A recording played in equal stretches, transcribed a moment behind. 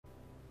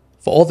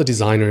For all the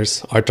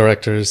designers, art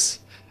directors,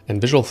 and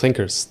visual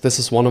thinkers, this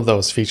is one of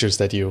those features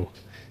that you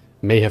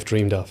may have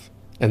dreamed of.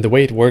 And the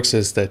way it works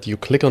is that you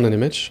click on an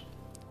image,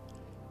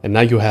 and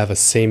now you have a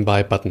same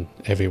by button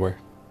everywhere.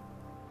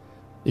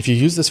 If you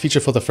use this feature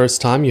for the first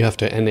time, you have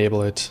to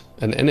enable it.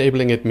 And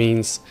enabling it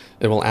means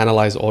it will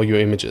analyze all your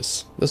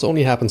images. This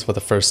only happens for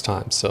the first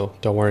time, so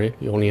don't worry,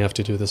 you only have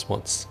to do this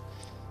once.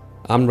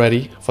 I'm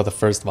ready for the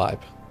first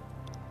vibe.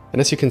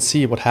 And as you can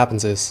see, what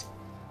happens is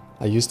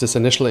I use this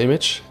initial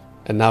image,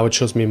 and now it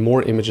shows me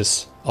more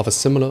images of a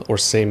similar or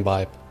same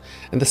vibe.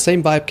 And the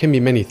same vibe can be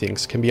many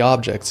things. It can be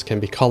objects, it can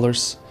be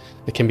colors,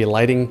 it can be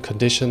lighting,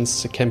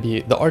 conditions, it can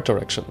be the art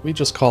direction. We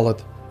just call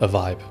it a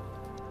vibe.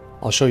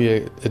 I'll show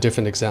you a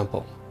different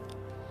example.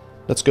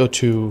 Let's go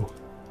to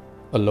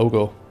a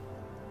logo.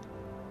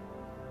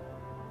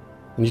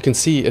 And you can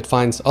see it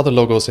finds other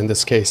logos, in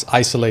this case,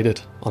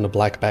 isolated on a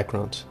black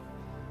background.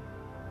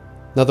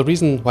 Now the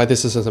reason why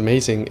this is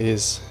amazing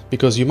is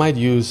because you might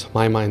use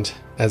mymind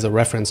as a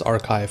reference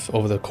archive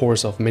over the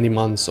course of many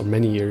months or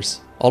many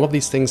years. All of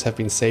these things have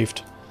been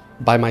saved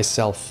by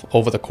myself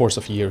over the course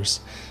of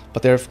years,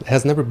 but there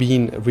has never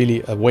been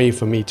really a way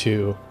for me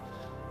to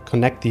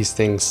connect these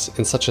things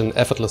in such an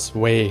effortless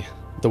way,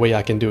 the way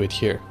I can do it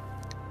here.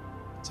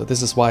 So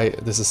this is why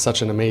this is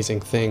such an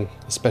amazing thing,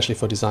 especially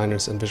for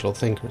designers and visual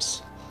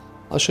thinkers.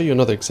 I'll show you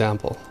another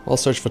example. I'll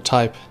search for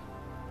type.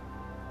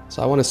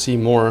 So I want to see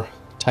more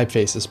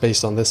typefaces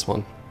based on this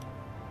one.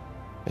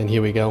 And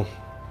here we go.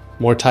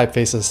 More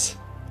typefaces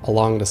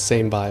along the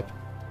same vibe.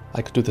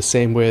 I could do the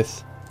same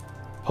with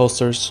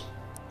posters.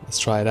 Let's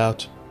try it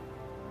out.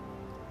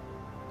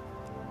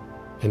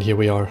 And here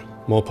we are,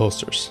 more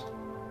posters.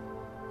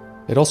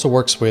 It also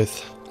works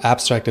with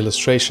abstract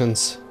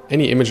illustrations,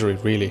 any imagery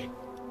really.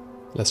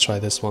 Let's try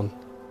this one.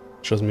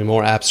 Shows me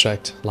more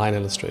abstract line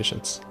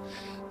illustrations.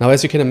 Now,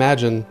 as you can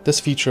imagine, this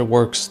feature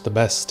works the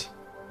best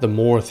the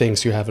more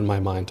things you have in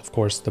mymind. Of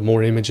course, the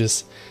more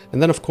images.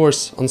 And then of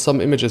course, on some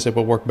images it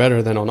will work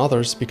better than on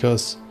others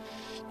because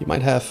you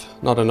might have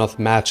not enough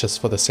matches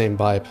for the same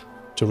vibe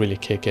to really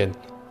kick in.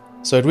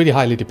 So it really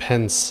highly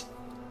depends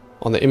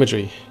on the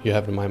imagery you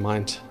have in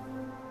mymind.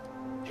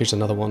 Here's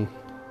another one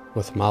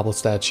with marble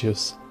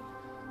statues.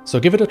 So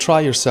give it a try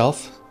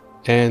yourself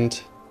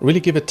and really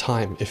give it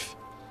time. If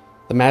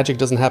the magic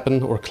doesn't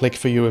happen or click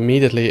for you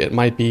immediately, it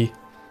might be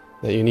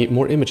that you need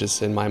more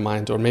images in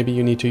mymind, or maybe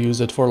you need to use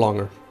it for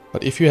longer.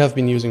 But if you have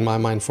been using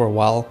mymind for a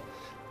while,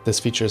 this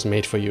feature is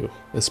made for you,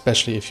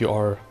 especially if you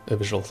are a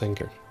visual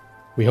thinker.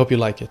 We hope you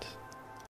like it.